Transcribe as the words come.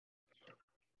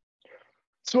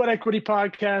Sweat Equity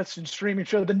Podcast and streaming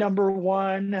show, the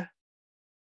 #1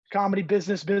 comedy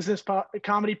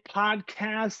comedy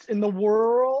podcast in the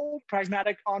world.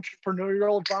 Pragmatic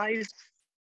entrepreneurial advice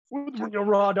with real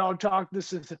raw dog talk.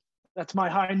 That's my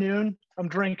high noon. I'm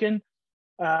drinking.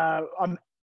 I'm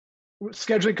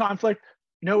scheduling conflict.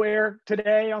 No air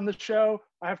today on the show.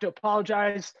 I have to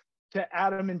apologize to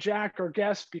Adam and Jack, our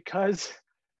guests, because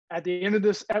at the end of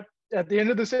this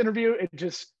interview,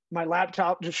 my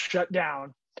laptop just shut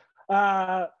down.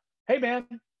 Hey man,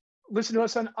 listen to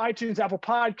us on iTunes, Apple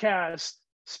Podcasts,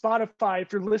 Spotify.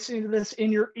 If you're listening to this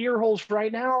in your ear holes right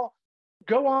now,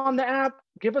 go on the app,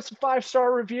 give us a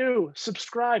 5-star review,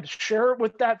 subscribe, share it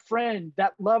with that friend,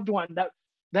 that loved one,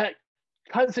 that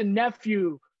cousin,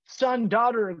 nephew, son,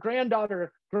 daughter,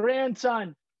 granddaughter,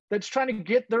 grandson that's trying to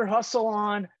get their hustle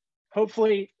on.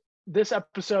 Hopefully this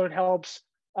episode helps.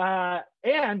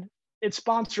 And it's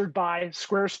sponsored by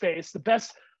Squarespace, the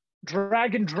best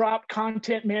drag and drop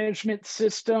content management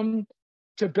system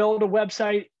to build a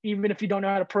website, even if you don't know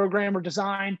how to program or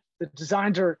design. The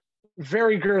designs are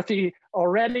very girthy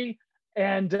already.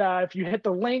 And if you hit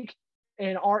the link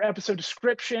in our episode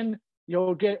description,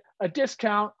 you'll get a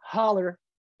discount. Holler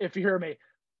if you hear me.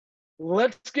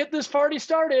 Let's get this party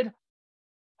started.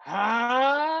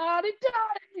 Howdy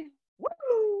dotty.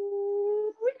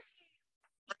 Woo!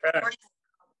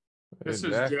 This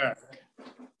is Jack.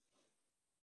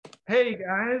 Hey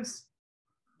guys.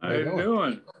 How you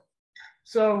doing?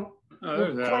 So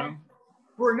there's Adam.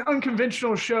 We're an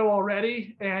unconventional show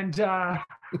already, and I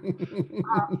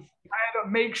had a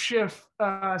makeshift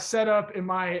setup in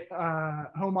my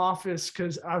home office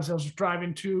because I was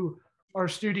driving to our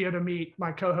studio to meet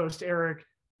my co-host Eric.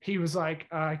 He was like,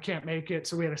 I can't make it,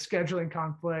 so we had a scheduling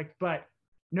conflict, but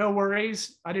no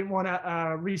worries. I didn't want to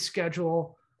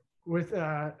reschedule with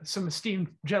some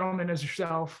esteemed gentlemen as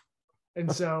yourself. And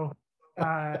so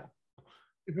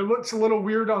if it looks a little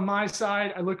weird on my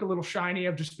side, I look a little shiny.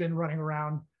 I've just been running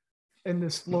around in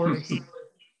this Florida heat,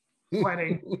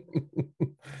 sweating.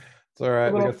 It's all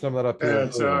right. We got some of that up here.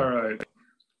 That's all right.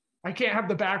 I can't have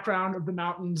the background of the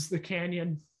mountains, the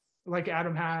canyon, like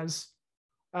Adam has.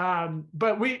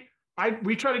 But we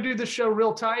try to do this show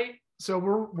real tight, so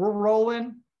we're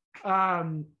rolling.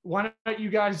 Why don't you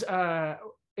guys,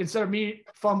 instead of me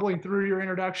fumbling through your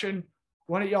introduction,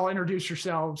 why don't y'all introduce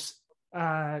yourselves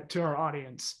to our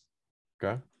audience?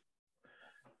 Okay.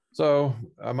 So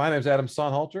my name is Adam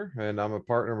Sonhalter, and I'm a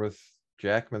partner with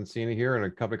Jack Mancini here in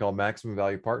a company called Maximum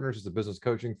Value Partners. It's a business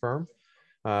coaching firm.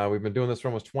 We've been doing this for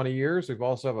almost 20 years. We've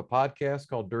also have a podcast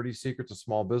called Dirty Secrets of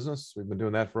Small Business. We've been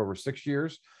doing that for over 6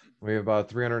 years. We have about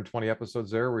 320 episodes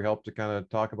there. We help to kind of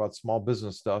talk about small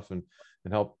business stuff and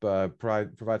help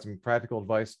provide some practical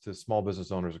advice to small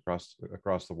business owners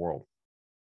across the world.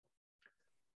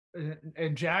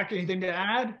 And Jack, anything to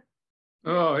add?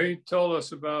 Oh, he told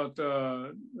us about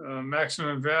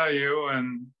maximum value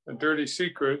and dirty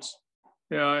secrets.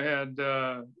 Yeah, I had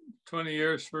 20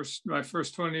 years. My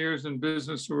first 20 years in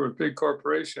business were with big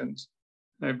corporations.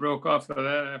 I broke off of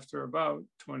that after about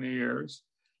 20 years.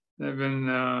 I've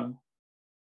been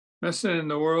messing in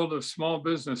the world of small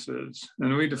businesses,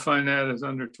 and we define that as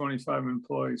under 25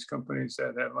 employees, companies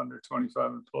that have under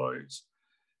 25 employees.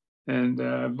 And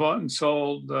I bought and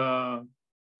sold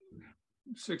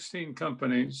 16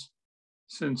 companies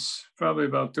since probably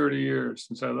about 30 years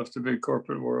since I left the big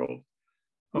corporate world.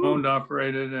 Owned,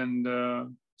 operated,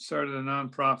 and started a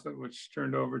nonprofit, which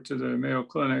turned over to the Mayo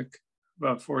Clinic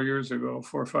about 4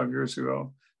 or 5 years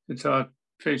ago. It taught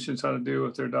patients how to deal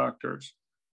with their doctors.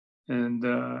 And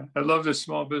I love this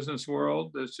small business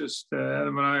world. It's just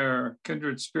Adam and I are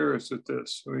kindred spirits at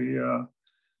this.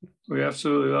 We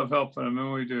absolutely love helping them,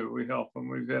 and we do. We help them.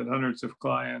 We've had hundreds of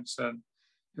clients, and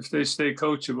if they stay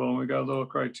coachable, and we got a little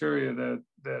criteria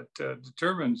that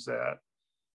determines that,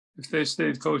 if they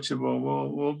stayed coachable,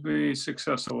 we'll be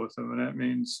successful with them, and that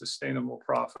means sustainable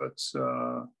profits.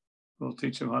 We'll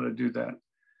teach them how to do that,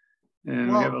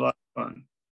 and we have a lot of fun.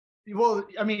 Well,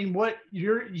 I mean, what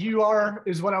you are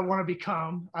is what I want to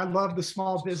become. I love the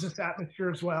small business atmosphere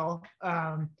as well.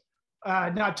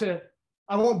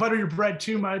 I won't butter your bread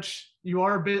too much. You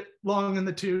are a bit long in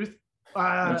the tooth.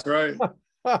 That's right.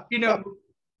 You know,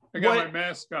 I got my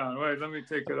mask on. Wait, let me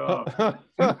take it off.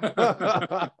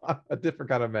 A different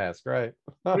kind of mask, right?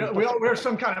 we all wear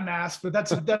some kind of mask, but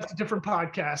that's a different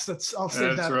podcast. I'll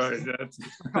say that's right.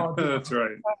 That's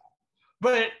right.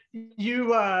 But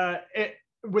you,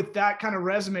 with that kind of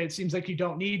resume, it seems like you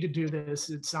don't need to do this.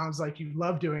 It sounds like you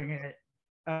love doing it.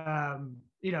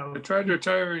 You know, I tried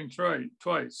retiring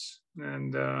twice,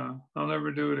 and I'll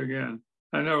never do it again.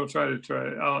 I never try to try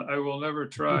it. I will never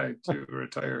try to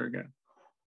retire again.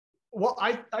 Well,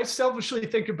 I selfishly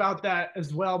think about that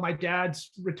as well. My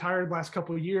dad's retired last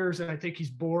couple of years, and I think he's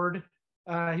bored.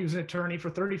 He was an attorney for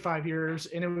 35 years,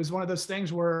 and it was one of those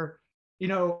things where,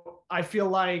 I feel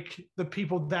like the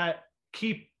people that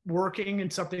keep working in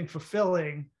something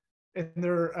fulfilling in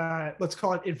their, let's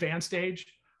call it advanced age,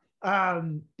 I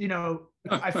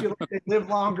feel like they live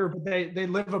longer, but they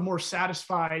live a more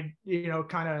satisfied,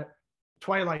 kind of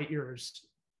twilight years.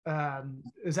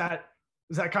 Is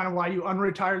that kind of why you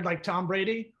unretired like Tom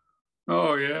Brady?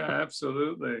 Oh yeah,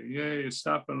 absolutely. Yeah, you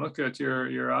stop and look at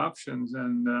your options,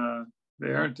 and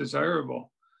they aren't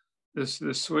desirable. This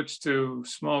switch to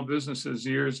small businesses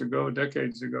years ago,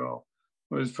 decades ago,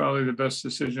 was probably the best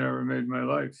decision I ever made in my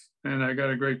life. And I got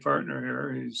a great partner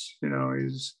here. He's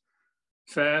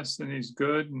fast and he's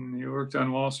good, and he worked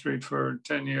on Wall Street for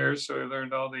 10 years, so he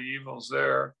learned all the evils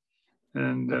there.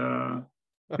 And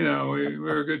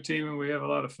we're a good team, and we have a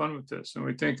lot of fun with this. And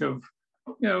we think of,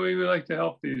 we would like to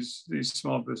help these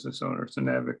small business owners and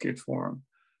advocate for them.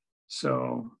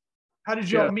 So, how did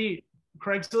you all meet?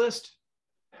 Craigslist?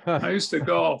 I used to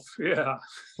golf. Yeah,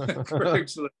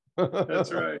 Craigslist.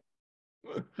 That's right.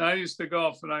 I used to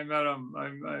golf, and I met him.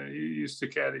 He used to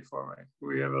caddy for me.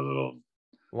 We have a little.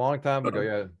 Long time ago,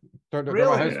 yeah. During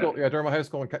my high school, during my high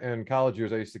school and college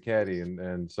years, I used to caddy,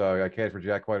 and so I caddied for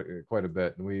Jack quite a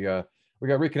bit. And we got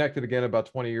reconnected again about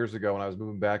 20 years ago when I was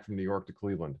moving back from New York to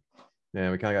Cleveland.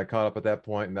 And we kind of got caught up at that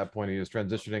point. And at that point, he was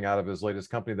transitioning out of his latest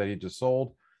company that he just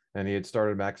sold. And he had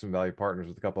started Maximum Value Partners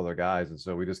with a couple other guys. And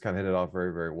so we just kind of hit it off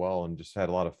very, very well, and just had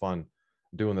a lot of fun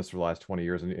doing this for the last 20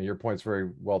 years. And your point's very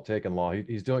well taken, Law.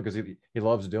 He's doing it because he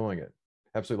loves doing it.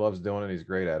 Absolutely loves doing it. He's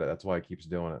great at it. That's why he keeps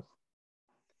doing it.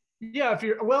 Yeah,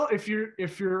 if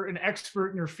you're an expert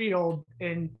in your field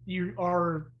and you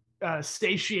are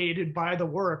satiated by the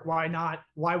work,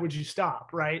 why would you stop,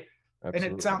 right? Absolutely.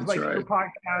 And it sounds like your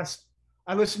podcast,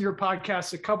 I listened to your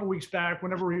podcast a couple weeks back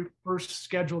whenever we first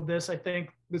scheduled this. I think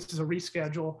this is a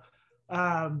reschedule.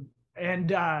 Ours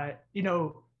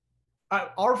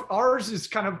is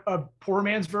kind of a poor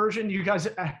man's version. You guys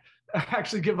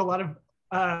actually give a lot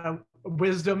of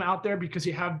wisdom out there because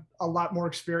you have a lot more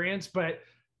experience, but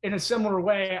in a similar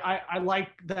way, I like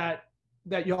that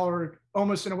y'all are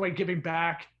almost in a way giving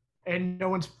back, and no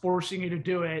one's forcing you to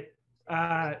do it.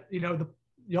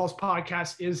 Y'all's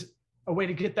podcast is a way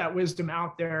to get that wisdom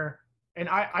out there. And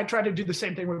I try to do the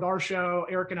same thing with our show.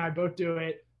 Eric and I both do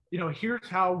it. Here's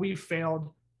how we failed,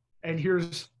 and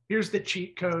here's the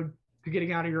cheat code to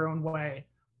getting out of your own way.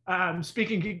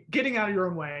 Speaking of getting out of your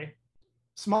own way,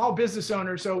 small business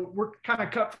owners. So we're kind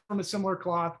of cut from a similar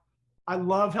cloth. I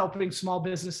love helping small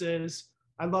businesses.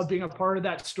 I love being a part of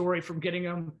that story, from getting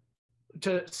them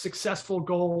to successful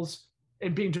goals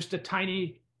and being just a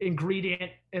tiny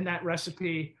ingredient in that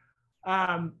recipe.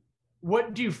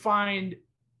 What do you find?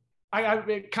 I have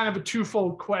kind of a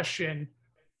twofold question.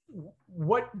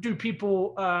 What do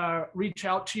people reach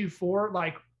out to you for?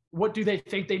 Like, what do they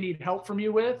think they need help from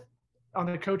you with on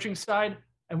the coaching side?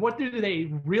 And what do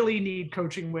they really need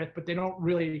coaching with, but they don't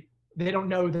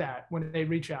know that when they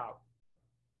reach out?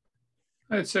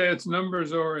 I'd say it's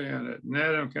numbers oriented, and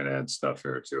Adam can add stuff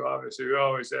here too. Obviously, we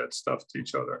always add stuff to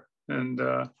each other, and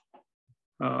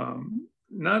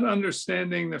not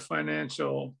understanding the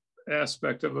financial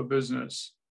aspect of a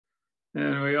business.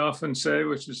 And we often say,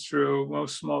 which is true,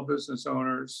 most small business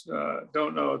owners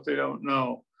don't know what they don't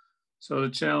know. So the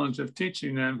challenge of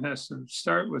teaching them has to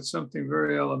start with something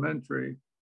very elementary.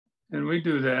 And we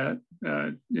do that,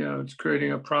 it's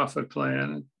creating a profit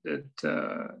plan,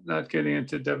 not getting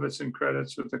into debits and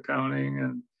credits with accounting,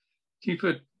 and keep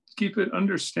it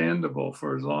understandable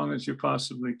for as long as you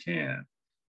possibly can.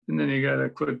 And then you got to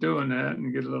quit doing that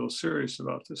and get a little serious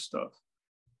about this stuff.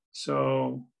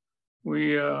 So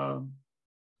we've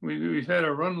had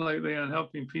a run lately on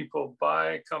helping people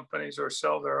buy companies or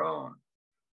sell their own.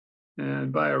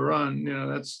 And by a run,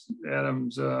 that's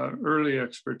Adam's early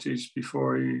expertise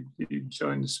before he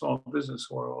joined the small business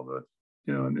world,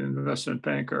 an investment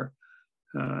banker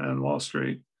on Wall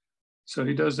Street. So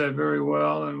he does that very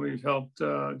well. And we've helped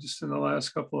just in the last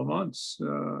couple of months,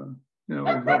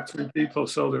 we've helped 3 people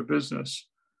sell their business.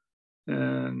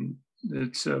 And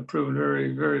it's proven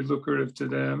very, very lucrative to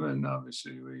them. And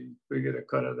obviously we get a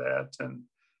cut of that.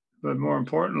 But more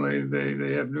importantly,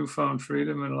 they have newfound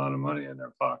freedom and a lot of money in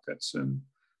their pockets, and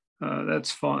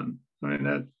that's fun. I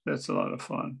mean, that's a lot of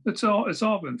fun. It's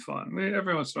all been fun.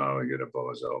 Every once in a while we get a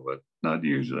bozo, but not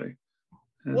usually.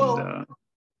 And,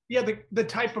 the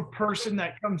type of person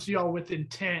that comes to y'all with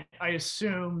intent, I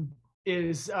assume,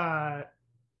 is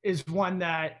one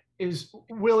that is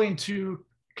willing to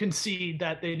concede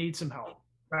that they need some help.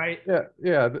 right?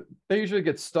 Yeah. They usually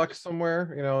get stuck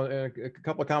somewhere, you know, in a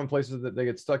couple of common places that they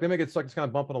get stuck. They may get stuck just kind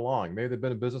of bumping along. Maybe they've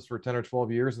been in business for 10 or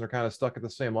 12 years and they're kind of stuck at the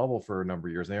same level for a number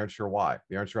of years. And they aren't sure why.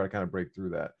 They aren't sure how to kind of break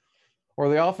through that. Or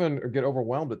they often get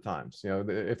overwhelmed at times. You know,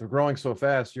 if they're growing so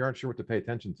fast, you aren't sure what to pay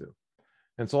attention to.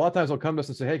 And so a lot of times they'll come to us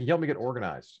and say, hey, can you help me get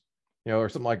organized? You know, or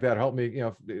something like that. Help me,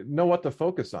 you know what to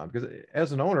focus on. Because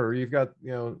as an owner, you've got,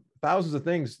 you know, thousands of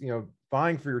things, you know,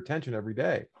 vying for your attention every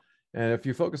day. And if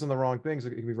you focus on the wrong things,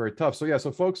 it can be very tough. So yeah,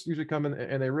 so folks usually come in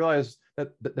and they realize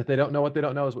that they don't know what they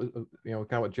don't know is, you know,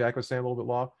 kind of what Jack was saying a little bit,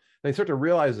 Law. They start to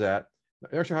realize that.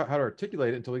 They're not sure how to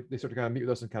articulate it until they start to kind of meet with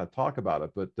us and kind of talk about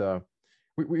it. But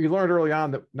we learned early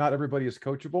on that not everybody is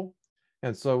coachable.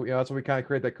 And so, you know, that's why we kind of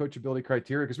create that coachability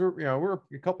criteria, because we're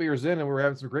a couple of years in and we're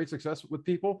having some great success with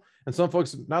people, and some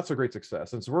folks not so great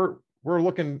success. And so we're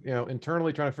looking, you know,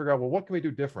 internally trying to figure out, well, what can we do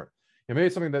different? And maybe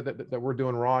it's something that we're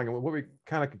doing wrong. And what we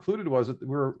kind of concluded was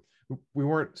that we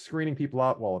weren't screening people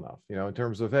out well enough, you know, in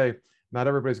terms of, hey, not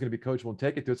everybody's going to be coachable and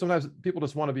take it to it. Sometimes people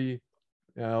just want to be,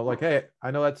 you know, like, hey, I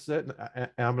know that's it, and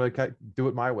I'm going to do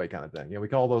it my way, kind of thing. You know, we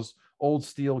call those old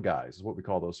steel guys, is what we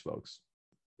call those folks.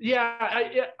 Yeah,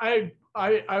 I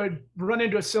would run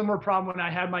into a similar problem when I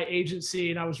had my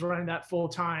agency and I was running that full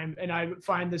time, and I would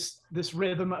find this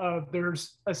rhythm of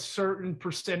there's a certain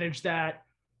percentage that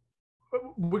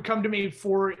would come to me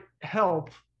for help,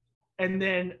 and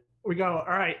then we go,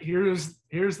 all right, here's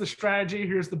the strategy,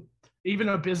 here's even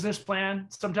a business plan.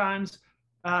 Sometimes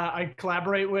I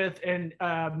collaborate with, and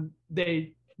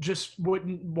they just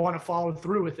wouldn't want to follow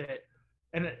through with it,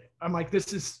 and I'm like,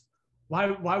 this is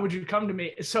why would you come to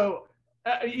me? So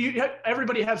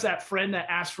everybody has that friend that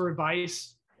asks for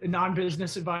advice,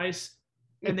 non-business advice,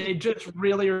 and they just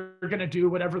really are going to do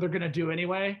whatever they're going to do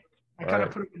anyway. I kind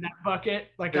of put them in that bucket.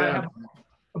 Like, I have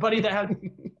a buddy that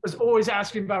was always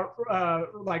asking about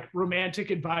like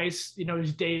romantic advice. You know,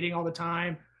 he's dating all the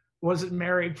time, wasn't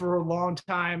married for a long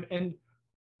time. And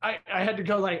I had to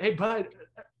go like, hey, bud,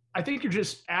 I think you're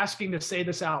just asking to say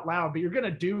this out loud, but you're going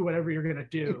to do whatever you're going to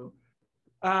do.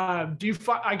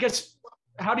 I guess,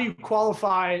 how do you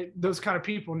qualify those kind of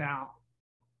people now?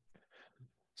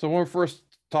 So when we're first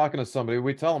talking to somebody,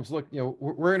 we tell them, so look, you know,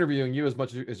 we're interviewing you as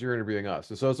much as you're interviewing us.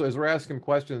 And so as we're asking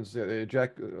questions,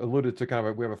 Jack alluded to kind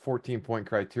of we have a 14-point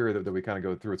criteria that we kind of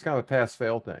go through. It's kind of a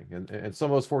pass-fail thing. And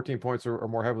some of those 14 points are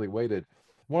more heavily weighted.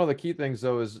 One of the key things,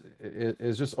 though, is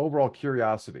just overall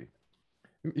curiosity.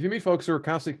 If you meet folks who are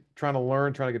constantly trying to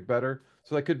learn, trying to get better,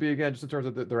 so that could be, again, just in terms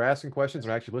of they're asking questions,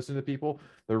 they're actually listening to people,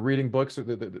 they're reading books, they're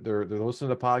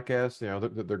listening to podcasts, you know,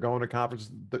 they're going to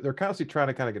conferences, they're constantly trying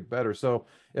to kind of get better. So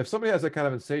if somebody has that kind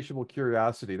of insatiable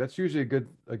curiosity, that's usually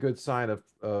a good sign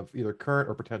of either current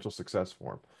or potential success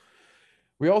for them.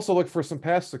 We also look for some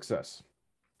past success.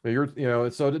 You know,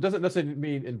 so it doesn't necessarily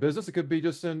mean in business. It could be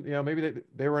just in, you know, maybe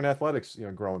they were in athletics, you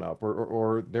know, growing up,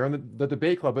 or they're in the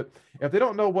debate club. But if they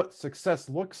don't know what success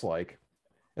looks like,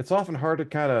 it's often hard to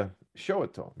kind of show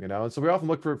it to them, you know. And so we often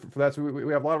look for that. So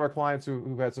we have a lot of our clients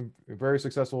who've had some very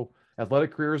successful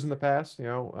athletic careers in the past, you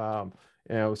know.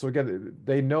 So again,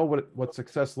 they know what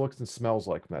success looks and smells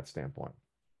like from that standpoint.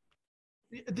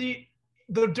 The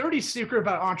dirty secret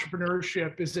about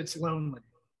entrepreneurship is it's lonely.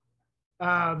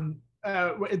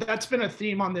 That's been a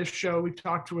theme on this show. We've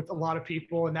talked with a lot of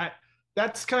people, and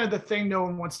that's kind of the thing no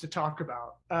one wants to talk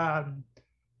about.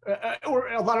 Or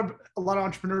a lot of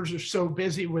entrepreneurs are so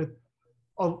busy with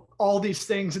all these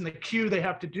things in the queue they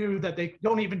have to do that they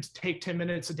don't even take 10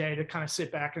 minutes a day to kind of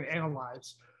sit back and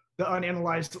analyze. The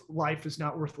unanalyzed life is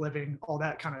not worth living, all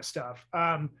that kind of stuff.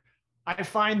 I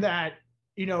find that,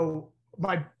 you know,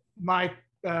 my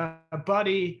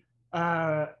buddy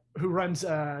who runs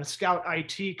a Scout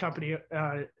IT company,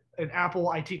 an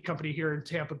Apple IT company here in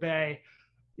Tampa Bay,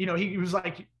 you know, he was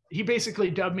like, he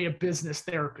basically dubbed me a business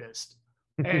therapist.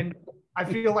 And I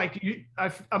feel like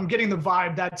I'm getting the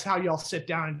vibe that's how y'all sit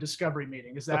down in discovery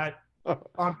meeting. Is that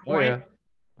on point?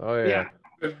 Oh yeah.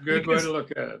 Good way to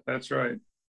look at it. That's right.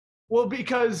 Well,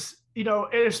 because, you know,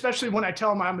 especially when I tell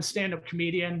them I'm a stand-up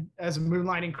comedian as a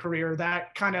moonlighting career,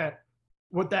 that kind of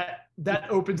that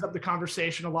opens up the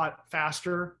conversation a lot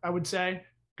faster, I would say,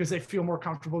 because they feel more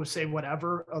comfortable to say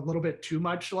whatever, a little bit too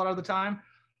much a lot of the time.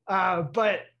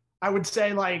 But I would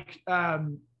say, like,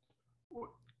 even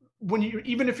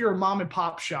if you're a mom and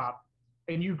pop shop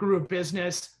and you grew a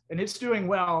business and it's doing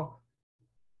well,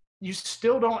 you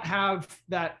still don't have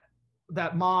that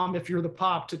mom, if you're the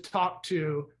pop, to talk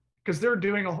to, because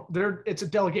it's a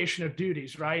delegation of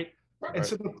duties, right? And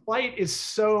so the plight is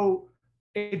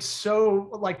it's so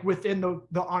like within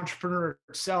the entrepreneur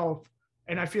itself.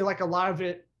 And I feel like a lot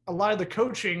of the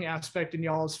coaching aspect in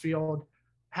y'all's field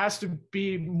has to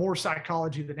be more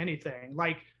psychology than anything.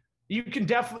 Like you can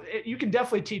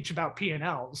definitely teach about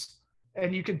P&Ls,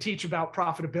 and you can teach about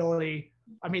profitability.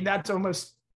 I mean, that's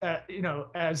almost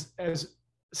as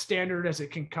standard as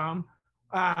it can come.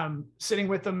 Sitting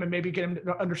with them and maybe get them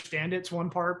to understand it's one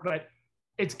part, but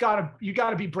you got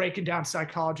to be breaking down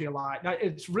psychology a lot. Now,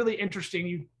 it's really interesting.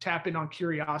 You tap in on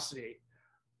curiosity.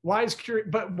 Why is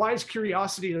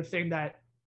curiosity the thing that,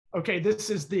 okay, this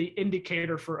is the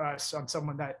indicator for us on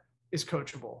someone that is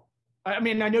coachable? I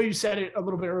mean, I know you said it a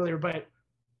little bit earlier, but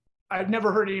I've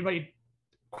never heard anybody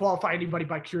qualify anybody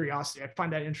by curiosity. I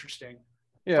find that interesting.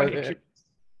 Yeah.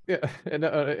 Yeah, and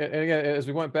again, as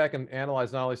we went back and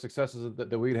analyzed not only successes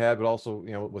that we'd had, but also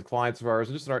with clients of ours,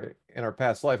 and just in our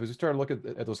past life, as we started looking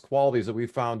at those qualities that we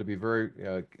found to be very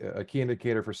a key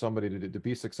indicator for somebody to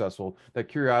be successful, that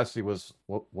curiosity was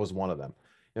one of them.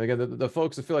 And again, the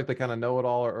folks that feel like they kind of know it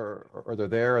all, or they're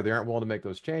there, or they aren't willing to make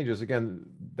those changes, again,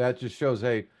 that just shows,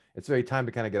 hey, it's very time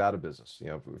to kind of get out of business,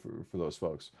 for those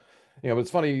folks. But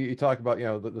it's funny you talk about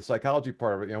the psychology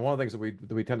part of it. One of the things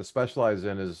that we tend to specialize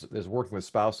in is working with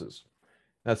spouses.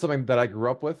 That's something that I grew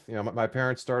up with. My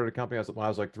parents started a company when I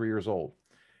was like 3 years old,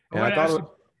 and I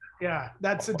thought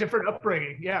that's a different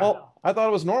upbringing. Yeah. Well, I thought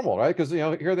it was normal, right? Because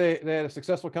here they had a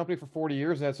successful company for 40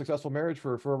 years and had a successful marriage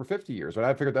for over 50 years. Right?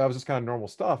 I figured that was just kind of normal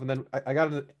stuff, and then I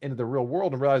got into the real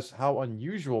world and realized how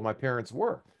unusual my parents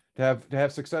were to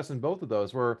have success in both of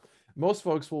those, where most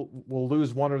folks will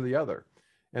lose one or the other.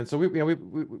 And so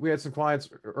we had some clients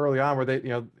early on where they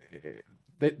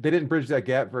didn't bridge that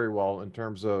gap very well in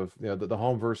terms of the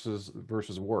home versus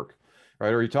work,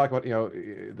 right? Or you talk about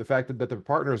the fact that the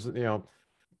partners they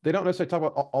don't necessarily talk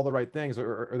about all the right things,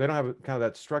 or they don't have kind of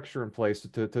that structure in place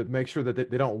to make sure that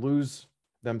they don't lose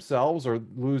themselves or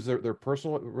lose their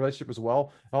personal relationship as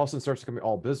well. It all of a sudden starts becoming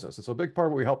all business. And so a big part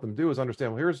of what we help them do is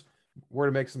understand, well, here's where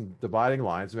to make some dividing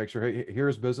lines to make sure, hey,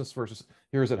 here's business versus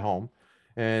here's at home.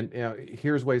 And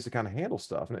here's ways to kind of handle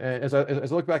stuff. And as I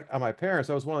look back on my parents,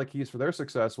 that was one of the keys for their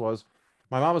success. Was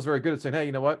my mom was very good at saying, hey,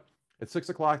 you know what? It's 6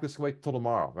 o'clock. This can wait till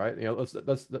tomorrow, right?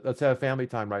 Let's have family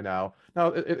time right now. Now,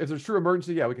 if there's a true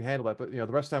emergency, yeah, we can handle that. But the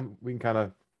rest of the time we can kind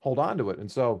of hold on to it.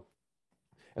 And so,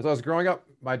 as I was growing up,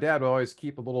 my dad would always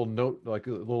keep a little note, like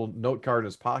a little note card in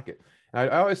his pocket. And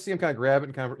I always see him kind of grab it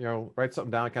and kind of write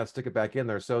something down and kind of stick it back in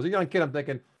there. So as a young kid, I'm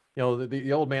thinking,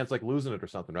 the old man's like losing it or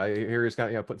something, right? Here he's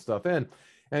kind of putting stuff in.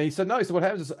 And he said, no, he said, what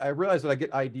happens is I realize that I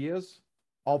get ideas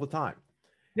all the time.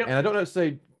 Yep. And I don't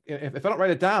necessarily, if I don't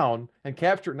write it down and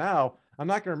capture it now, I'm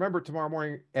not going to remember it tomorrow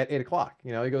morning at 8 o'clock.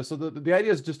 He goes, so the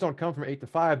ideas just don't come from 8 to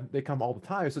 5. They come all the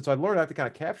time. So I learned I have to kind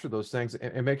of capture those things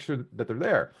and make sure that they're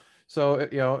there. So,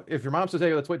 if your mom says,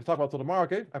 hey, let's wait to talk about till tomorrow.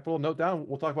 Okay. I put a note down.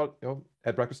 We'll talk about,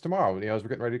 at breakfast tomorrow, as we're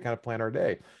getting ready to kind of plan our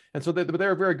day. And so they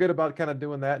were very good about kind of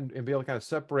doing that and be able to kind of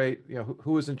separate,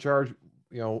 who is in charge,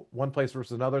 one place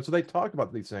versus another. So they talked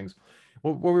about these things.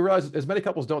 Well, we realized as many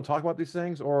couples don't talk about these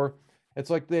things, or it's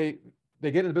like they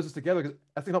get into business together because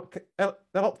I think that'll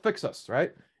help fix us,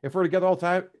 right? If we're together all the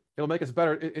time, it'll make us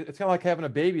better. It's kind of like having a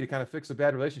baby to kind of fix a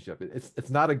bad relationship. It's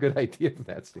not a good idea from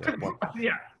that standpoint.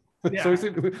 Yeah. Yeah. So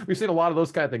we've seen a lot of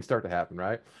those kind of things start to happen,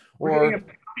 right? Or getting a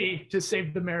puppy to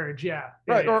save the marriage. Yeah.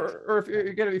 Right. Yeah. Or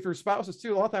if your spouses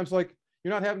too, a lot of times, like,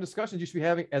 you're not having discussions you should be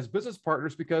having as business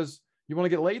partners because you want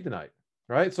to get laid tonight.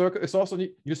 Right. So it's also,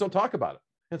 you just don't talk about it.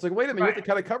 And it's like, wait a minute, you have to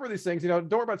kind of cover these things, don't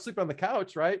worry about sleeping on the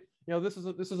couch. Right. This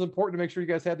is important to make sure you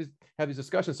guys have these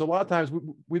discussions. So a lot of times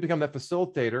we become that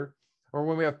facilitator, or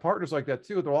when we have partners like that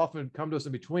too, they'll often come to us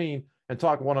in between and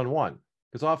talk one-on-one.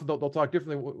 Because often they'll talk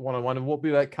differently one-on-one, and we'll be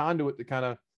that conduit to kind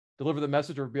of deliver the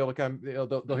message, or be able to kind of,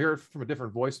 they'll hear it from a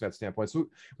different voice from that standpoint. So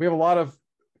we have a lot of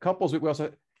couples. We also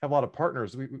have a lot of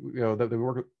partners that we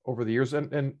work with over the years.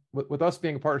 And with us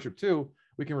being a partnership too,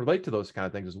 we can relate to those kind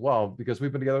of things as well, because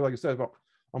we've been together, like I said, about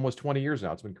almost 20 years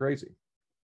now. It's been crazy.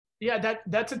 Yeah,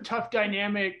 that's a tough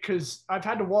dynamic, because I've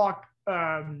had to walk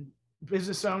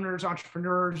business owners,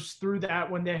 entrepreneurs through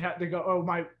that when they go, oh,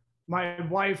 my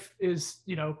wife is,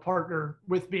 partner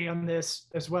with me on this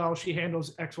as well. She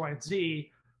handles X, Y, and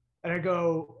Z. And I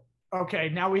go, okay,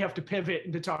 now we have to pivot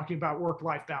into talking about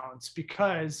work-life balance,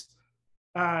 because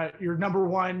your number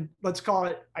one, let's call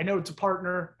it, I know it's a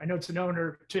partner, I know it's an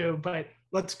owner too, but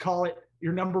let's call it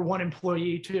your number one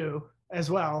employee too, as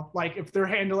well. Like, if they're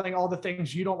handling all the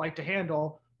things you don't like to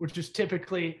handle, which is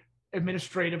typically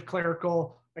administrative,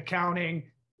 clerical, accounting,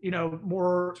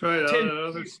 more. That's right,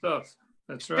 other stuff.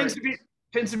 That's right.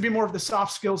 Tends to be more of the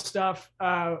soft skills stuff.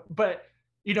 But,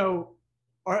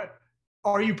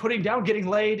 are you putting down getting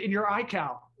laid in your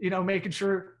iCal? Making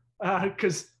sure,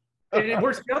 because it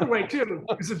works the other way too.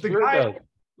 Because if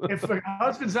the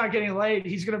husband's not getting laid,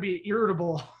 he's going to be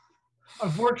irritable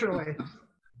unfortunately.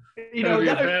 You Gonna know, be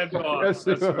a that, bad boss. Yes,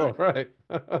 you That's will, right.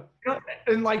 right.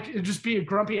 and like just be a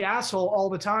grumpy asshole all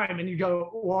the time. And you go,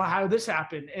 well, how did this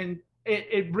happen? And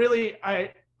it really,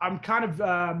 I'm kind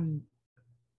of,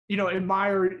 you know,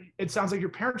 admire, it sounds like your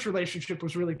parents' relationship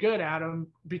was really good, Adam,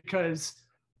 because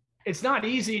it's not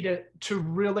easy to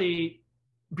really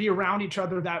be around each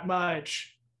other that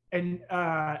much. And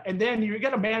then you got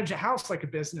to manage a house like a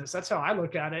business. That's how I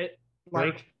look at it.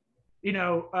 Like, you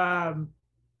know,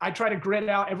 I try to grid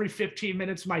out every 15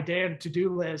 minutes of my day a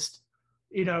to-do list,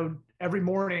 you know, every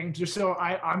morning, just so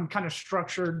I'm kind of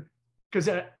structured, because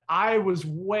I was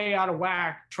way out of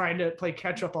whack trying to play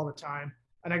catch up all the time.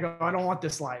 And I go, I don't want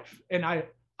this life. And I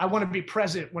want to be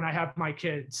present when I have my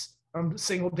kids. I'm a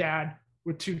single dad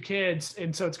with 2 kids.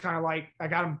 And so it's kind of like, I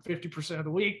got them 50% of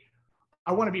the week.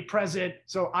 I want to be present.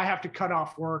 So I have to cut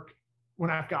off work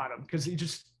when I've got them, because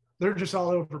they're just all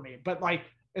over me. But like,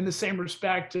 in the same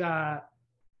respect,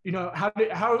 you know,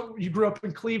 how you grew up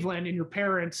in Cleveland and your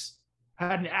parents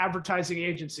had an advertising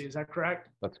agency. Is that correct?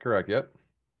 That's correct. Yep.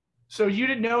 So you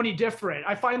didn't know any different.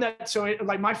 I find that, so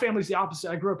like my family's the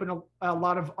opposite. I grew up in a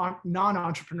lot of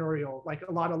non-entrepreneurial, like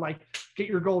a lot of like, get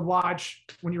your gold watch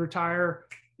when you retire,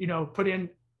 you know,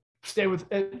 stay with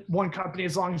one company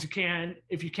as long as you can,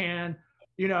 if you can,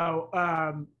 you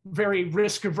know, very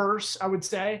risk averse, I would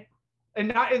say. And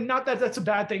not that that's a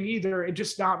bad thing either. It's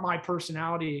just not my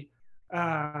personality.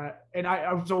 And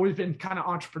I've always been kind of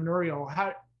entrepreneurial.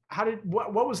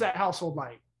 What was that household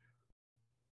like?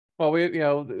 Well, you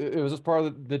know, it was just part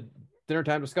of the dinner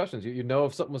time discussions. You know,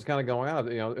 if something was kind of going on,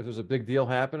 you know, if there's a big deal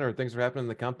happening or things are happening in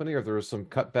the company, or if there was some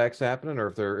cutbacks happening, or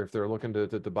if they're looking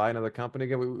to buy another company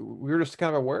again, we were just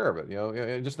kind of aware of it, you know,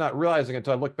 and just not realizing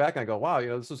until I look back and I go, wow, you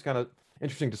know, this was kind of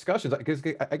interesting discussions. Because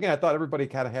again, I thought everybody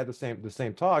kind of had the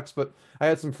same talks, but I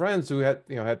had some friends who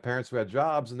had parents who had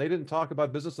jobs, and they didn't talk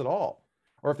about business at all.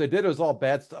 Or if they did, it was all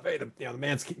bad stuff. Hey, the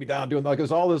man's keep me down doing, like, it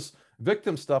was all this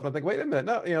victim stuff. And I think, wait a minute,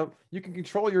 no, you know, you can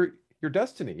control your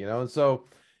destiny, you know. And so,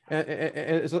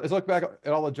 as I look back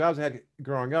at all the jobs I had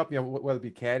growing up, you know, whether it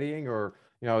be caddying or,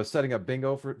 you know, I was setting up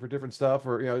bingo for different stuff,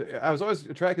 or, you know, I was always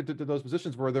attracted to those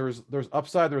positions where there's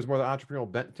upside, there was more of the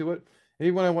entrepreneurial bent to it. And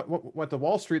even when I went to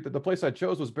Wall Street, the place I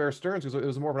chose was Bear Stearns, because it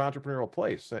was more of an entrepreneurial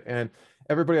place. And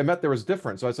everybody I met there was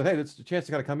different. So I said, hey, it's a chance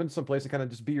to kind of come into some place and kind of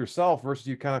just be yourself, versus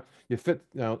you fit,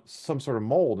 you know, some sort of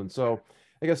mold. And so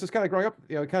I guess just kind of growing up,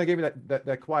 you know, it kind of gave me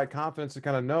that quiet confidence to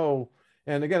kind of know.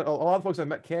 And again, a lot of folks I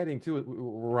met caddying too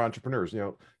were entrepreneurs, you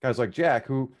know, guys like Jack,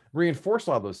 who reinforced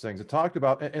a lot of those things and talked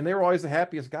about, and they were always the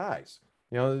happiest guys.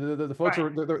 You know, the folks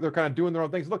Right. they're kind of doing their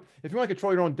own things. Look, if you want to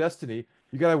control your own destiny,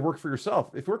 you got to work for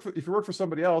yourself. If you work for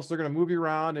somebody else, they're going to move you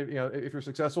around. If, you know, if you're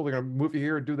successful, they're going to move you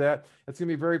here and do that. It's going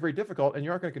to be very, very difficult, and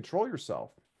you aren't going to control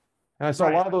yourself. And I saw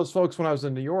a lot of those folks when I was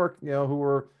in New York, you know, who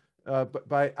were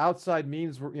by outside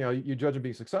means, you know, you judge them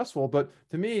being successful. But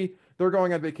to me, they're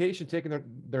going on vacation, taking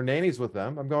their nannies with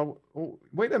them. I'm going, oh,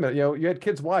 wait a minute, you know, you had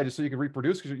kids. Why? Just so you can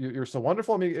reproduce, because you're so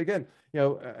wonderful. I mean, again, you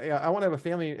know, I want to have a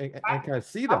family and kind of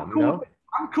see them, you know.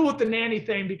 I'm cool with the nanny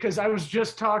thing, because I've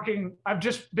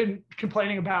just been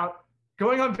complaining about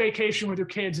going on vacation with your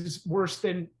kids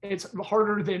it's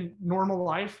harder than normal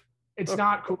life. It's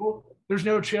not cool. There's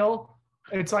no chill.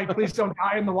 It's like, please don't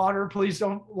die in the water. Please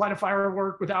don't light a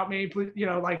firework without me. Please, you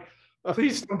know, like,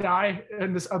 please don't die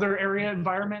in this other area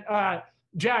environment.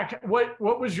 Jack, what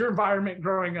was your environment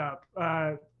growing up?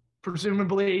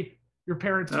 Presumably your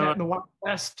parents met in the Wild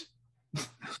West.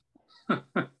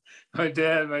 My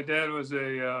dad was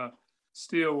a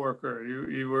steel worker.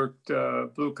 He worked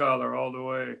blue collar all the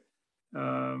way.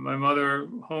 My mother,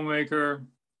 homemaker,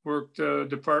 worked a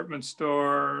department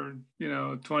store, you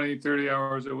know, 20, 30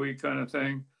 hours a week kind of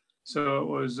thing. So it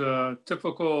was a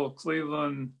typical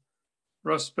Cleveland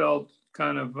Rust Belt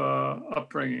kind of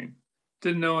upbringing.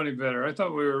 Didn't know any better. I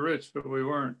thought we were rich, but we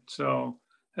weren't. So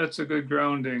that's a good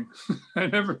grounding. I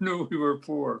never knew we were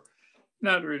poor.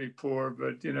 Not really poor,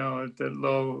 but, you know, at the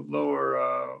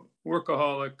lower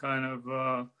workaholic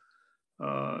kind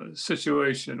of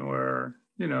situation where,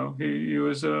 you know, he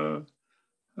was a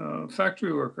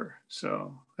factory worker.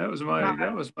 So that was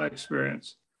my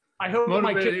experience. I hope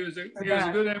motivated. He was a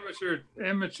good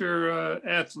amateur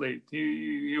athlete.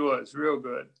 He was real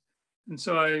good. And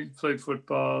so I played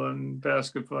football and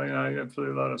basketball. You know, I played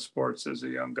a lot of sports as a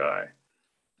young guy,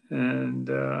 and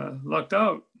lucked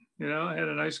out. You know, I had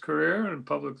a nice career in a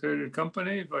public traded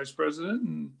company, vice president,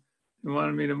 and he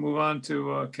wanted me to move on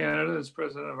to Canada as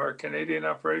president of our Canadian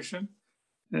operation.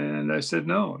 And I said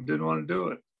no, didn't want to do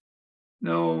it.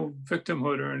 No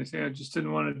victimhood or anything. I just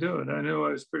didn't want to do it. I knew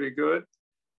I was pretty good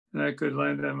and I could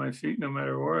land on my feet no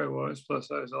matter where I was. Plus,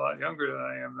 I was a lot younger than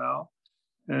I am now.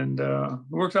 and it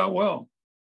worked out well.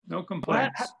 No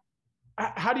complaints.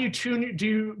 How do you tune? Do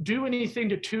you do anything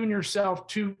to tune yourself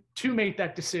to make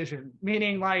that decision?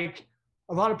 Meaning, like,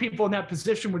 a lot of people in that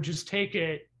position would just take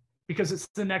it because it's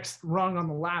the next rung on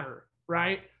the ladder,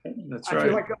 right? That's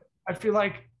right. I feel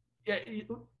like,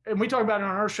 and we talk about it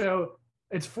on our show,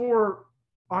 it's for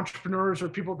entrepreneurs or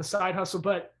people with the side hustle,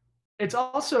 but it's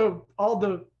also all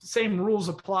the same rules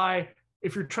apply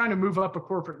if you're trying to move up a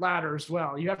corporate ladder as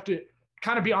well. You have to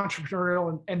kind of be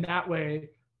entrepreneurial in that way,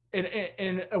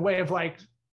 in a way of like,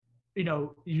 you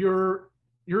know, you're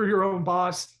your own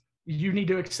boss. You need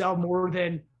to excel more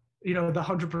than, you know, the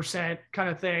 100% kind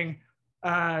of thing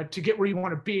to get where you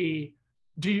want to be.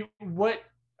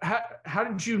 How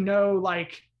did you know,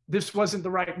 like, this wasn't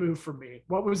the right move for me?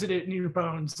 What was it in your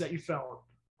bones that you felt?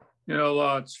 You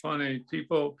know, it's funny.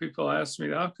 People ask me,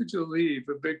 how could you leave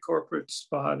a big corporate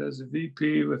spot as a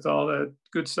VP with all that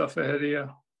good stuff ahead of you?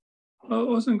 Well, it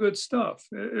wasn't good stuff.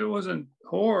 It wasn't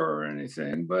horror or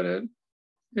anything, but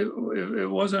it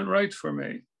wasn't right for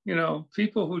me. You know,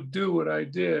 people who do what I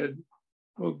did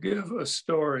will give a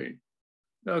story.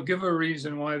 They'll give a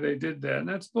reason why they did that, and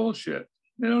that's bullshit.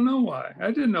 They don't know why. I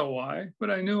didn't know why,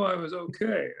 but I knew I was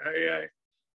okay.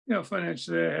 You know,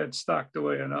 financially, I had stocked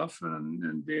away enough,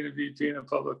 and being a VP in a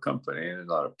public company, a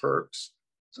lot of perks,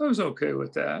 so I was okay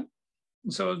with that.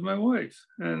 And so was my wife,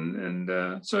 and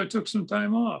so I took some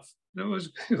time off. It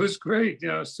was great. You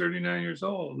know, I was 39 years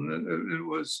old, and it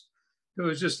was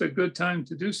just a good time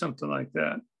to do something like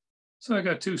that. So I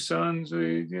got two sons.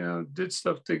 We, you know, did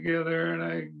stuff together, and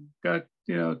I got,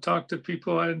 you know, talked to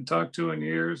people I hadn't talked to in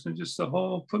years, and just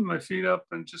put my feet up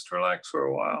and just relax for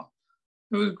a while.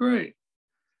 It was great.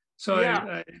 So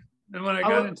yeah. And when I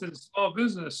got into the small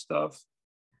business stuff,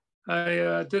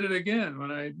 I did it again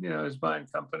when I was buying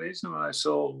companies, and when I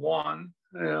sold one,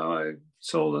 you know, I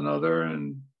sold another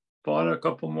and bought a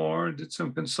couple more and did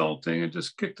some consulting and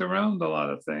just kicked around a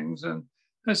lot of things. And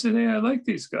I said, hey, I like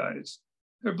these guys.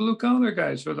 They're blue collar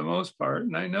guys for the most part.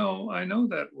 And I know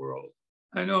that world.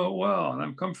 I know it well, and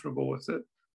I'm comfortable with it.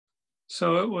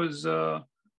 So it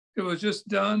was just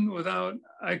done without,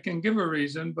 I can give a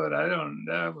reason, but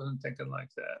I wasn't thinking like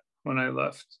that when I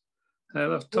left. And I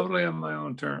left totally on my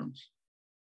own terms.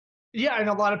 Yeah, and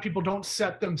a lot of people don't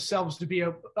set themselves to be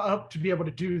up to be able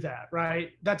to do that,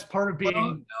 right? That's part of being.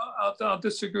 Well, no, I'll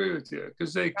disagree with you,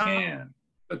 because they can,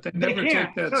 but they never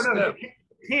take that step. No, they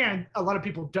can. A lot of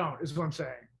people don't, is what I'm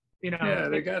saying. You know. Yeah,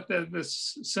 they got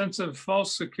this sense of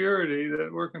false security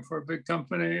that working for a big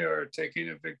company or taking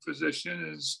a big position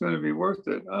is going to be worth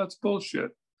it. Oh, it's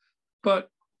bullshit. But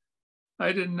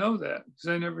I didn't know that because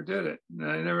I never did it, and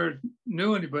I never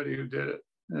knew anybody who did it.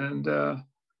 And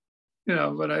you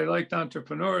know, but I liked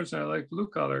entrepreneurs and I like blue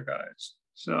collar guys.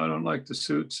 So I don't like the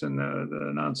suits and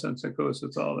the nonsense that goes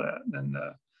with all that. And,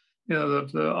 you know,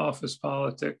 the office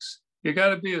politics. You got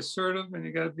to be assertive and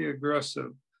you got to be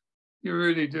aggressive. You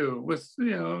really do. With,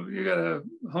 you know, you got to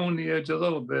hone the edge a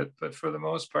little bit, but for the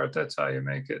most part, that's how you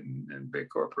make it in big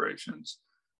corporations.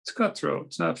 It's cutthroat.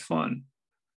 It's not fun.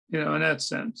 You know, in that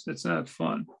sense, it's not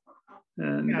fun.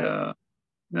 And I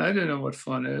didn't know what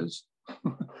fun is.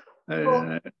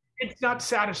 It's not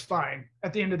satisfying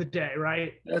at the end of the day,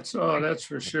 right? That's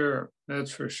for sure. That's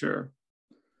for sure.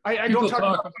 I People don't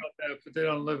talk about that, but they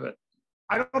don't live it.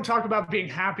 I don't talk about being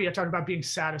happy. I talk about being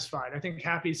satisfied. I think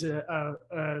happy is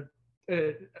a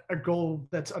goal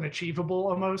that's unachievable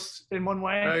almost in one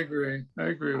way. I agree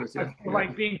with you. I feel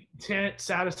like being content,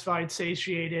 satisfied,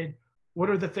 satiated.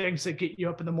 What are the things that get you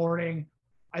up in the morning?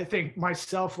 I think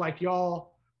myself, like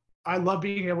y'all, I love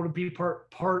being able to be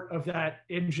part of that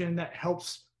engine that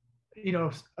helps, you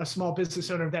know, a small business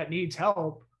owner that needs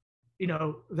help, you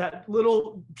know, that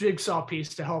little jigsaw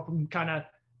piece to help them kind of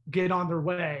get on their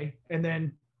way. And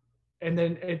then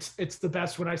it's the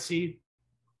best when I see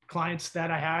clients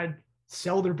that I had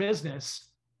sell their business,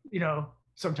 you know,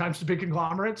 sometimes to big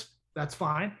conglomerates. That's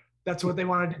fine. That's what they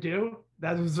wanted to do.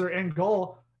 That was their end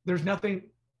goal. There's nothing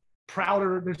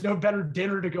prouder. There's no better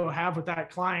dinner to go have with that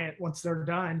client once they're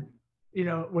done, you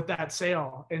know, with that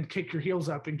sale, and kick your heels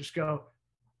up and just go,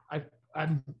 I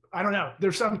don't know.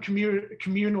 There's some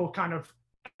communal kind of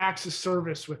acts of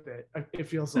service with it. It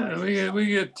feels like we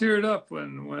get teared up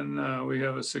when we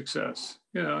have a success.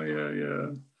 You know,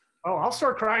 yeah. Oh, I'll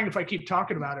start crying if I keep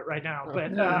talking about it right now.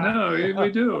 But no,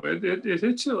 we do. It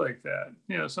hits you like that.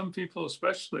 You know, some people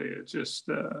especially. It just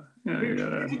you know, you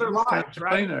gotta changing their lives,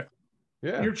 right?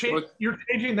 Yeah, you're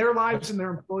changing their lives and their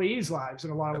employees' lives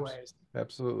in a lot of ways.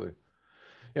 Absolutely.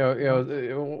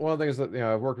 one of the things that,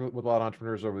 I've worked with a lot of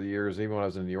entrepreneurs over the years. Even when I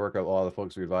was in New York, a lot of the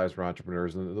folks we advised were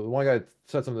entrepreneurs. And the one guy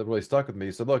said something that really stuck with me.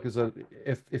 He said, look, is that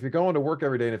if you're going to work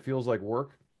every day and it feels like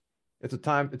work, it's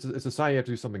a sign you have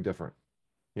to do something different.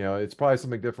 It's probably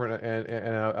something different.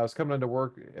 And I was coming into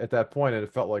work at that point and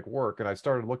it felt like work. And I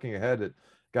started looking ahead at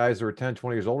guys who were 10,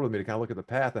 20 years older than me to kind of look at the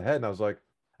path ahead. And I was like,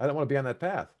 I don't want to be on that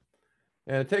path.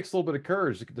 And it takes a little bit of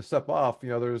courage to step off.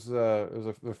 There's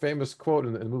a famous quote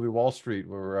in the movie Wall Street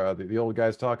where the old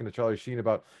guy's talking to Charlie Sheen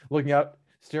about looking out,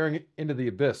 staring into the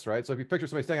abyss, right? So if you picture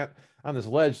somebody standing on this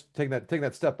ledge, taking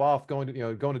that step off, going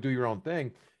to do your own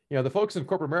thing. The folks in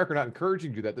corporate America are not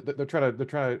encouraging you that. They're trying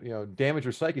to damage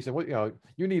your psyche. Saying, well,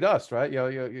 you need us, right?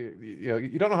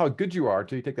 You don't know how good you are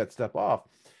until you take that step off.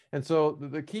 And so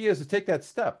the key is to take that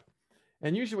step.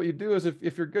 And usually what you do is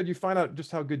if you're good, you find out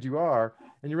just how good you are,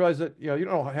 and you realize that you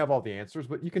don't have all the answers,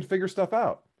 but you can figure stuff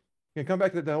out. You can come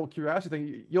back to the whole curiosity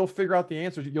thing. You'll figure out the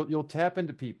answers. You'll tap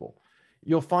into people.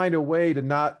 You'll find a way to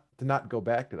not go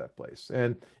back to that place.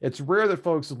 And it's rare that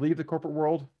folks leave the corporate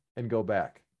world and go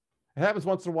back. It happens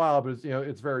once in a while, but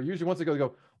it's very usually once they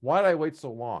go, why did I wait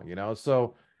so long?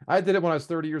 So I did it when I was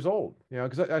 30 years old.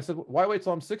 Because I said, why wait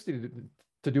till I'm 60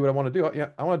 to do what I want to do?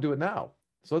 I want to do it now.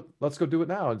 So let's go do it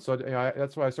now. And so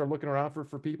that's why I started looking around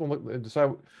for people and decide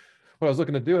what I was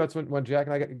looking to do. That's when Jack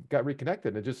and I got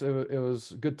reconnected. It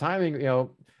was good timing. I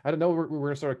didn't know we were going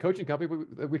to start a coaching company,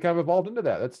 but we kind of evolved into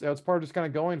that. That's part of just kind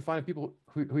of going and finding people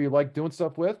who you like doing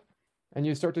stuff with, and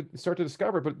you start to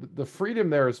discover. But the freedom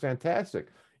there is fantastic.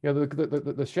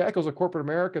 The shackles of corporate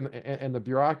America and the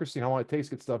bureaucracy and how long it takes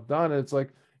to get stuff done. And it's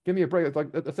like, give me a break. It's like,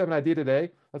 let's have an idea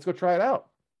today. Let's go try it out.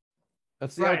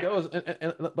 Let's see how it goes,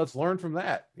 and let's learn from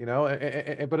that,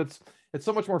 but it's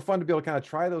so much more fun to be able to kind of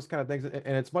try those kind of things,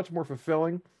 and it's much more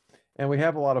fulfilling, and we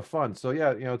have a lot of fun. So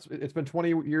yeah, it's been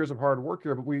 20 years of hard work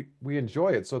here, but we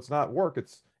enjoy it. So it's not work;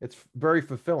 it's very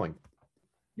fulfilling.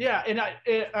 Yeah, and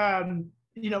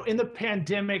in the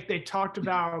pandemic, they talked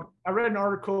about. I read an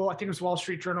article, I think it was Wall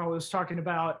Street Journal, was talking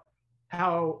about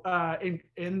how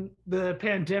in the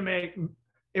pandemic,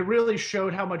 it really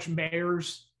showed how much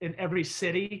mayors in every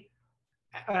city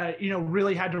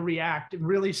really had to react and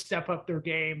really step up their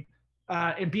game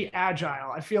and be agile.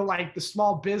 I feel like the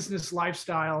small business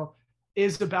lifestyle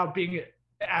is about being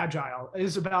agile. It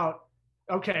is about,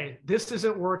 okay, this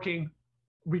isn't working.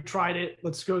 We tried it.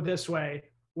 Let's go this way.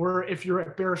 Or if you're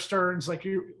at Bear Stearns,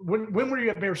 when were you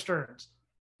at Bear Stearns?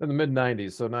 In the mid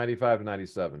 90s, so 95 to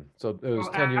 97. So it was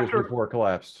 10 years before it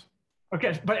collapsed.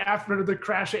 Okay, but after the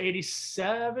crash of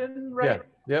 87, right?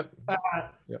 Yeah. Yep.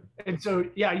 Yep. And so,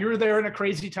 yeah, you were there in a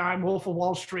crazy time, Wolf of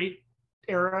Wall Street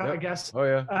era, yep. I guess. Oh,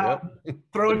 yeah.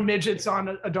 Throwing midgets on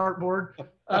a dartboard.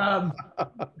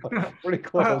 Pretty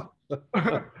close.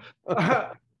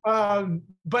 But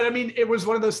I mean, it was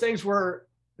one of those things where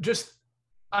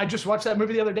I just watched that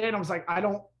movie the other day and I was like,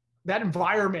 that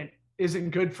environment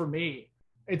isn't good for me.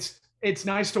 It's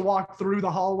nice to walk through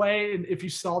the hallway, and if you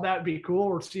saw that, it'd be cool,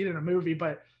 or see it in a movie,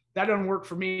 but that doesn't work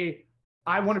for me.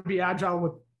 I want to be agile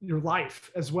with your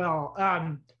life as well.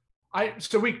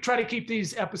 So we try to keep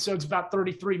these episodes about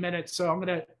 33 minutes.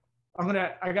 So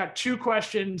I got two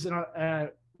questions, and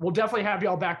we'll definitely have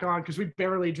y'all back on because we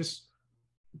barely just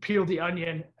peeled the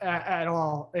onion at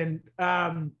all. And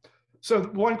so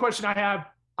one question I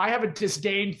have a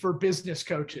disdain for business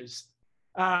coaches.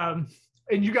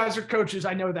 And you guys are coaches,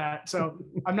 I know that. So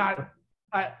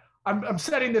I'm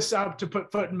setting this up to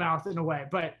put foot in mouth in a way,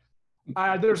 but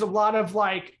there's a lot of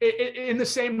in the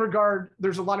same regard,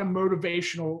 there's a lot of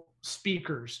motivational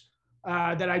speakers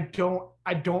that I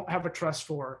don't have a trust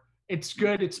for. It's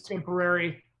good, it's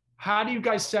temporary. How do you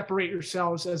guys separate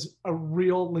yourselves as a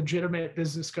real legitimate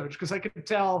business coach? Because I can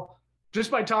tell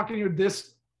just by talking to you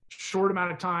this short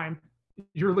amount of time,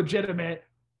 you're legitimate.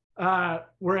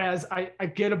 Whereas I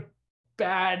get a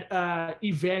bad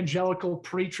evangelical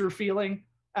preacher feeling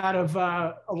out of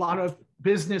a lot of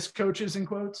business coaches in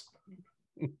quotes.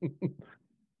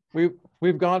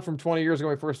 We've gone from 20 years ago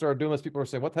when we first started doing this, people were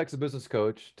saying, what the heck's a business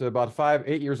coach? To about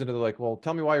 5-8 years into, they're like, well,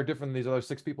 tell me why you're different than these other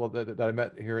 6 people that I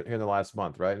met here in the last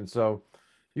month, right? And so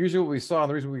usually what we saw, and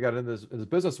the reason we got into this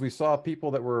business, we saw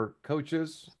people that were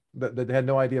coaches that had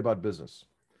no idea about business.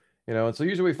 And so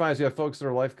usually we find you have folks that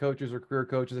are life coaches or career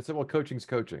coaches. They say, well, coaching's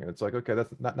coaching. And it's like, okay,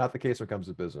 that's not the case when it comes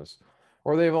to business.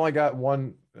 Or they've only got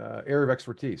one area of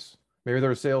expertise. Maybe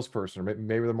they're a salesperson, or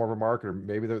maybe they're more of a marketer,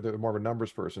 maybe they're more of a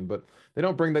numbers person, but they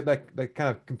don't bring that kind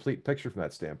of complete picture from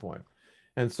that standpoint.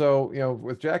 And so,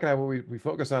 with Jack and I, what we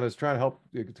focus on is trying to help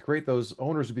to create those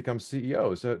owners who become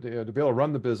CEOs, to be able to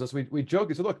run the business. We joke,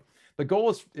 we say, look, the goal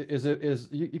is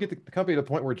you get the company to the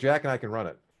point where Jack and I can run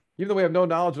it. even though we have no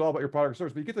knowledge at all about your product or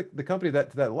service, but you get the company to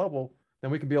that level,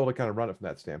 then we can be able to kind of run it from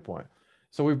that standpoint.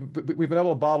 So we've been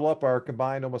able to bottle up our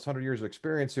combined almost 100 years of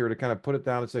experience here to kind of put it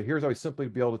down and say, here's how we simply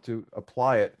be able to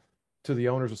apply it to the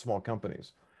owners of small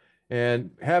companies. And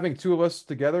having two of us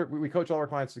together, we coach all our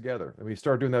clients together. And we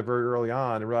started doing that very early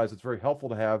on and realized it's very helpful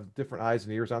to have different eyes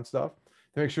and ears on stuff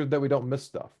to make sure that we don't miss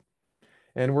stuff.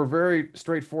 And we're very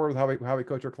straightforward with how we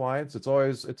coach our clients. It's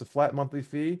a flat monthly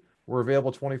fee. We're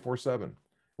available 24/7.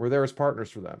 We're there as partners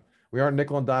for them. We aren't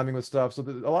nickel and diming with stuff. So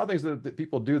a lot of things that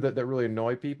people do that really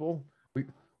annoy people, we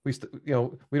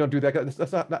don't do that.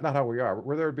 That's not how we are.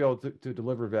 We're there to be able to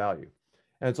deliver value.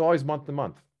 And it's always month to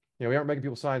month. We aren't making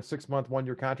people sign 6-month,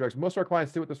 1-year contracts. Most of our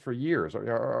clients stay with us for years.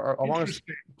 Our longest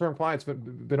term clients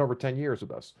have been over 10 years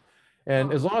with us.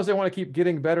 And as long as they want to keep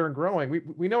getting better and growing,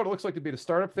 we know what it looks like to be the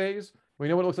startup phase. We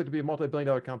know what it looks like to be a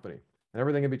multi-billion-dollar company and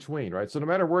everything in between, right? So no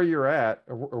matter where you're at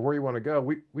or where you want to go,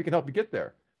 we can help you get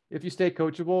there if you stay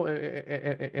coachable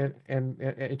and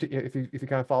if you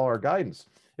kind of follow our guidance.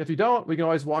 If you don't, we can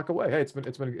always walk away. Hey, it's been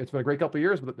a great couple of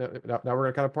years, but now we're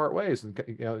going to kind of part ways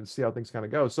and see how things kind of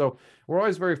go. So we're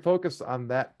always very focused on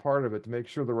that part of it to make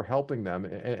sure that we're helping them,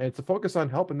 and it's a focus on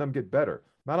helping them get better,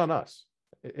 not on us.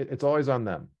 It's always on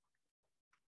them.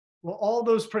 Well, all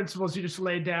those principles you just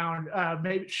laid down,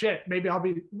 maybe I'll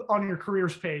be on your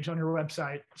careers page on your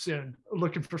website soon,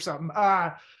 looking for something.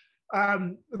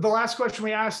 The last question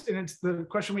we asked, and it's the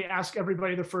question we ask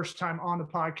everybody the first time on the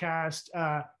podcast,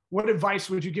 what advice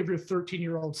would you give your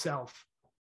 13-year-old self?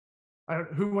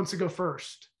 Who wants to go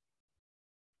first?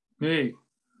 Me.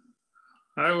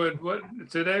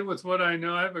 Today with what I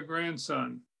know, I have a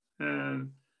grandson,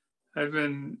 and I've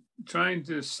been trying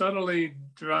to subtly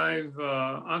drive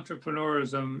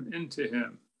entrepreneurism into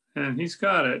him, and he's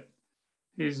got it.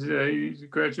 He's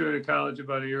graduated college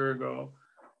about a year ago,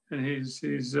 and he's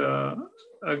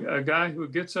a guy who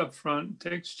gets up front,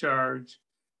 takes charge,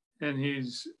 and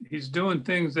he's doing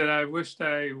things that I wished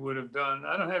I would have done.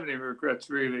 I don't have any regrets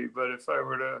really, but if I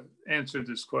were to answer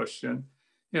this question,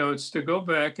 it's to go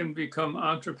back and become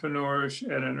entrepreneurish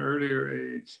at an earlier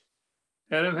age.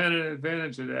 Adam had an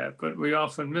advantage of that, but we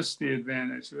often miss the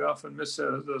advantage. We often miss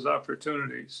those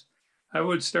opportunities. I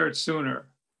would start sooner,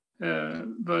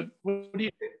 but what do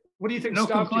you think? No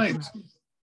complaints.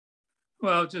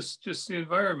 Well, just the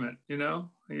environment.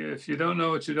 If you don't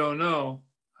know what you don't know,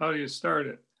 how do you start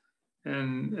it?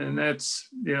 And that's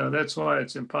why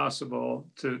it's impossible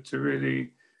to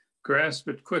really grasp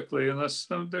it quickly unless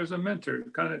there's a mentor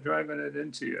kind of driving it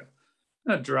into you.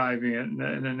 Not driving it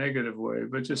in a negative way,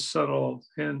 but just subtle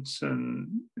hints and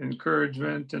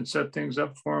encouragement and set things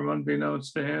up for him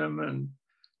unbeknownst to him and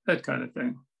that kind of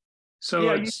thing. So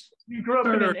yeah, you grew up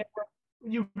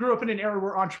in an era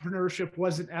where entrepreneurship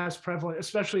wasn't as prevalent,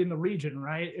 especially in the region,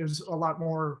 right? It was a lot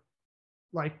more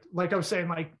like I was saying,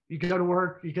 like you go to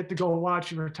work, you get to go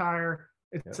watch, you retire.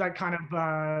 It's that kind of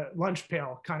lunch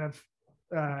pail kind of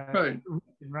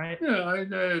right? Yeah, I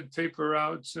had paper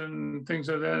routes and things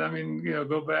like that. I mean,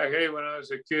 go back, hey, when I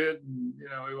was a kid, and,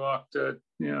 we walked,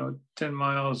 10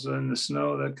 miles in the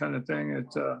snow, that kind of thing.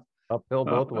 It's uphill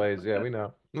both ways. Yeah, we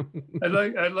know.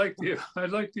 I'd like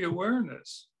the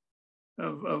awareness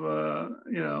of a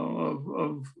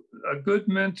good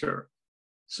mentor,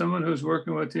 someone who's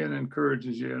working with you and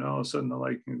encourages you, and all of a sudden the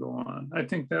light can go on. I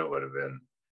think that would have been.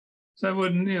 So I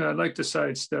wouldn't, I'd like to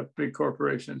sidestep big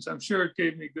corporations. I'm sure it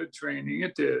gave me good training.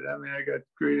 It did. I mean, I got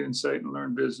great insight and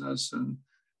learned business and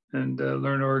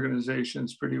learn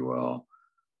organizations pretty well.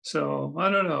 So I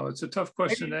don't know. It's a tough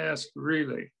question to ask,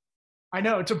 really. I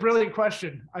know. It's a brilliant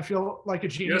question. I feel like a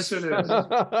genius. Yes, it is.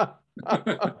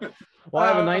 Well, I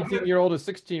have a 19-year-old, a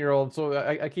 16-year-old. So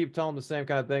I keep telling the same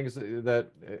kind of things that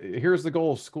here's the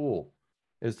goal of school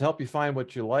is to help you find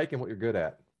what you like and what you're good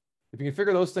at. If you can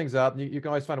figure those things out, you can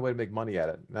always find a way to make money at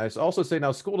it. And I also say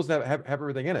now school doesn't have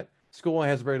everything in it. School only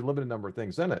has a very limited number of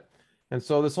things in it. And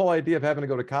so this whole idea of having to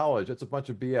go to college, it's a bunch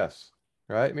of BS,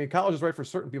 right? I mean, college is right for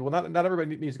certain people. Not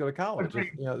everybody needs to go to college.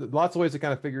 Lots of ways to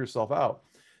kind of figure yourself out.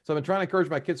 So I've been trying to encourage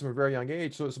my kids from a very young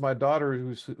age. So my daughter,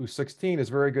 who's 16, is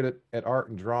very good at art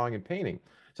and drawing and painting.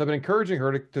 So I've been encouraging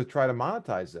her to try to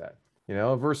monetize that.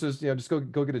 Versus just go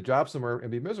get a job somewhere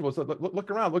and be miserable. So look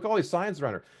around, look at all these signs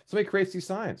around her. Somebody creates these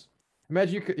signs.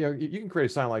 Imagine you can create a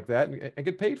sign like that and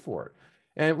get paid for it.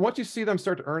 And once you see them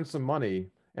start to earn some money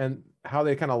and how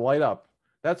they kind of light up,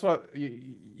 that's what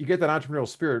you get that entrepreneurial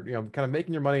spirit, kind of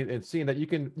making your money and seeing that you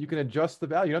can adjust the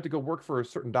value. You don't have to go work for a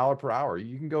certain dollar per hour.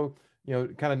 You can go,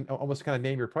 kind of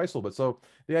name your price a little bit. So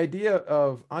the idea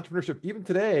of entrepreneurship, even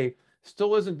today,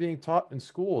 still isn't being taught in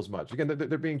school as much. Again,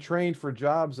 they're being trained for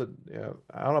jobs that,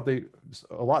 I don't know if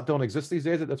a lot don't exist these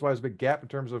days. That's why there's a big gap in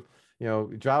terms of,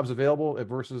 jobs available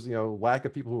versus, lack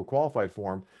of people who are qualified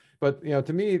for them. But,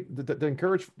 to me, to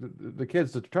encourage the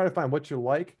kids to try to find what you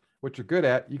like, what you're good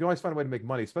at, you can always find a way to make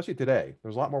money, especially today.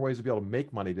 There's a lot more ways to be able to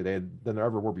make money today than there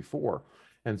ever were before.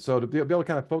 And so to be able to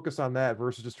kind of focus on that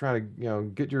versus just trying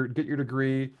to, get your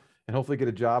degree and hopefully get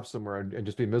a job somewhere and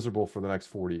just be miserable for the next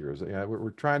 40 years.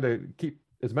 We're trying to keep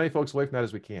as many folks away from that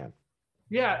as we can.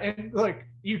 Yeah, and look,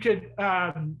 you could.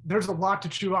 There's a lot to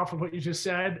chew off of what you just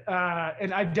said,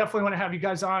 and I definitely want to have you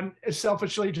guys on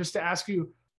selfishly just to ask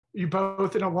you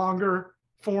both in a longer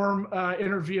form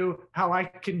interview how I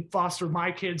can foster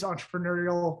my kids'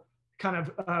 entrepreneurial kind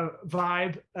of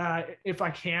vibe if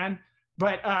I can.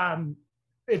 But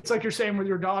it's like you're saying with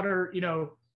your daughter,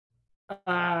 get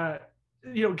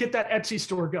that Etsy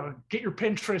store going, get your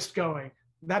Pinterest going.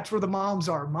 That's where the moms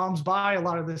are. Moms buy a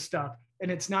lot of this stuff. And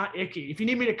it's not icky. If you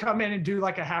need me to come in and do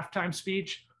like a halftime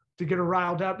speech to get her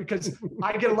riled up, because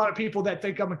I get a lot of people that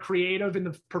think I'm a creative in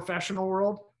the professional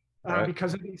world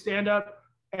because of the stand-up,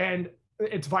 and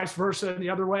it's vice versa the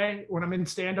other way. When I'm in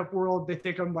stand-up world, they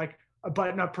think I'm like a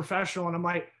button-up professional, and I'm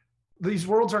like, these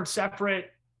worlds aren't separate.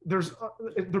 They're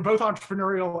both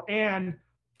entrepreneurial, and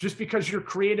just because you're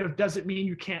creative doesn't mean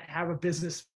you can't have a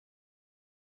business.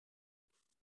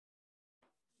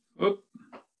 Oop.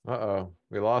 Uh-oh,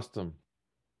 we lost him.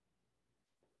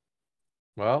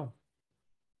 Well,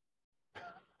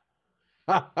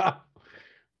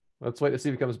 let's wait to see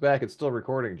if he comes back. It's still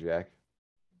recording, Jack.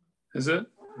 Is it?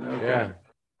 Okay. Yeah.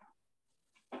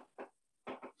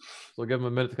 So we'll give him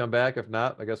a minute to come back. If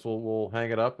not, I guess we'll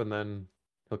hang it up and then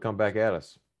he'll come back at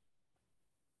us.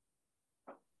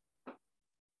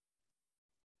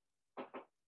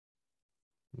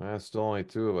 There's still only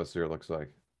two of us here, it looks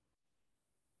like.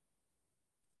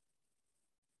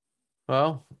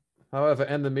 Well, how about if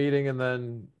I end the meeting and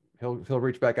then he'll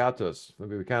reach back out to us?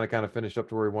 Maybe we kind of finished up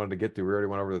to where we wanted to get to. We already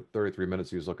went over the 33 minutes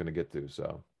he was looking to get to.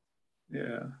 So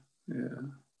yeah.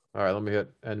 All right, let me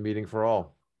hit end meeting for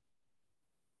all.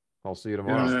 I'll see you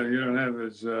tomorrow. You don't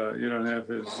have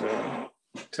his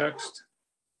text?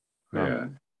 No. Yeah.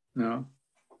 No.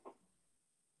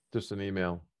 Just an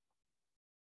email.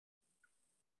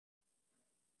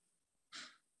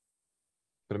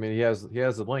 But I mean, he has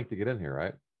the link to get in here,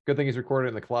 right? Good thing he's recording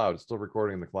in the cloud. It's still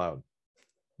recording in the cloud.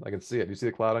 I can see it. Do you see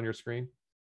the cloud on your screen?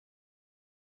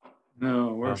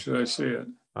 No, where should I see it?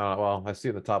 Well, I see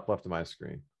it in the top left of my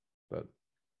screen. But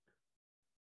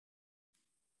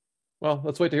well,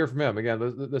 let's wait to hear from him. Again,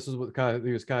 this is what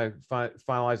he was kind of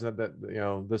finalizing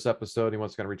that this episode. He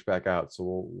wants to kind of reach back out. So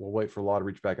we'll wait for Law to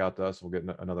reach back out to us. We'll get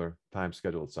another time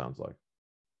schedule, it sounds like.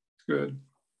 Good.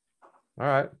 All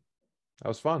right. That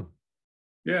was fun.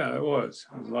 Yeah, it was.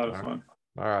 It was a lot of fun.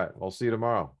 All right. We'll see you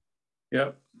tomorrow.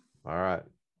 Yep. All right.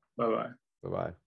 Bye-bye. Bye-bye.